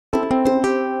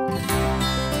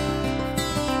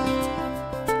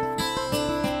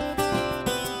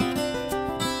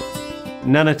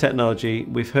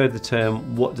nanotechnology, we've heard the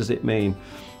term, what does it mean?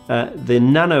 The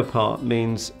nano part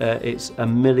means it's a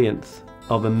millionth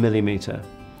of a millimetre.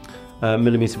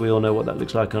 Millimetre, we all know what that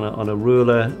looks like on a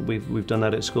ruler. We've done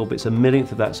that at school, but it's a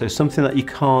millionth of that, so something that you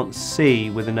can't see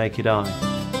with the naked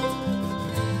eye.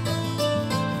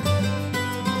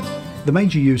 The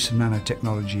major use of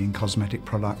nanotechnology in cosmetic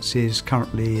products is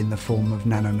currently in the form of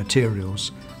nanomaterials,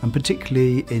 and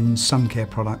particularly in sun care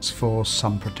products for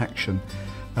sun protection.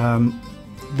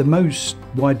 The most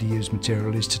widely used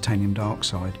material is titanium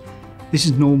dioxide. This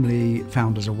is normally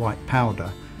found as a white powder,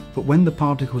 but when the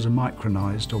particles are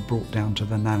micronized or brought down to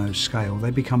the nano scale,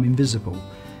 they become invisible.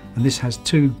 And this has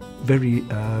two very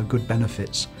good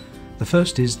benefits. The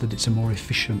first is that it's a more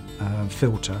efficient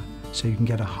filter, so you can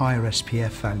get a higher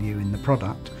SPF value in the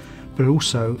product, but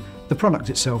also the product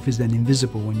itself is then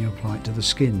invisible when you apply it to the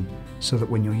skin, so that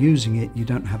when you're using it, you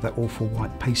don't have that awful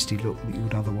white pasty look that you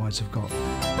would otherwise have got.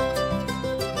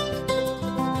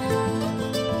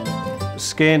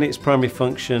 Skin, its primary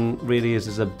function really is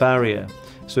as a barrier,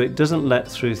 so it doesn't let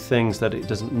through things that it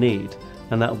doesn't need,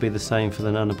 and that will be the same for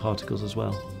the nanoparticles as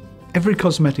well. Every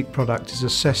cosmetic product is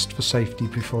assessed for safety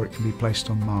before it can be placed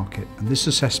on the market, and this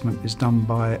assessment is done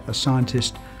by a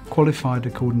scientist qualified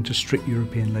according to strict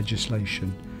European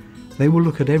legislation. They will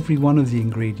look at every one of the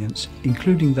ingredients,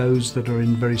 including those that are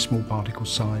in very small particle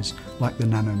size, like the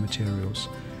nanomaterials,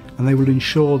 and they will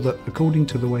ensure that according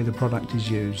to the way the product is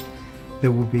used,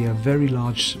 there will be a very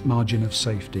large margin of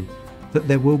safety, that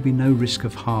there will be no risk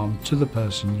of harm to the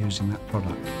person using that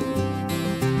product.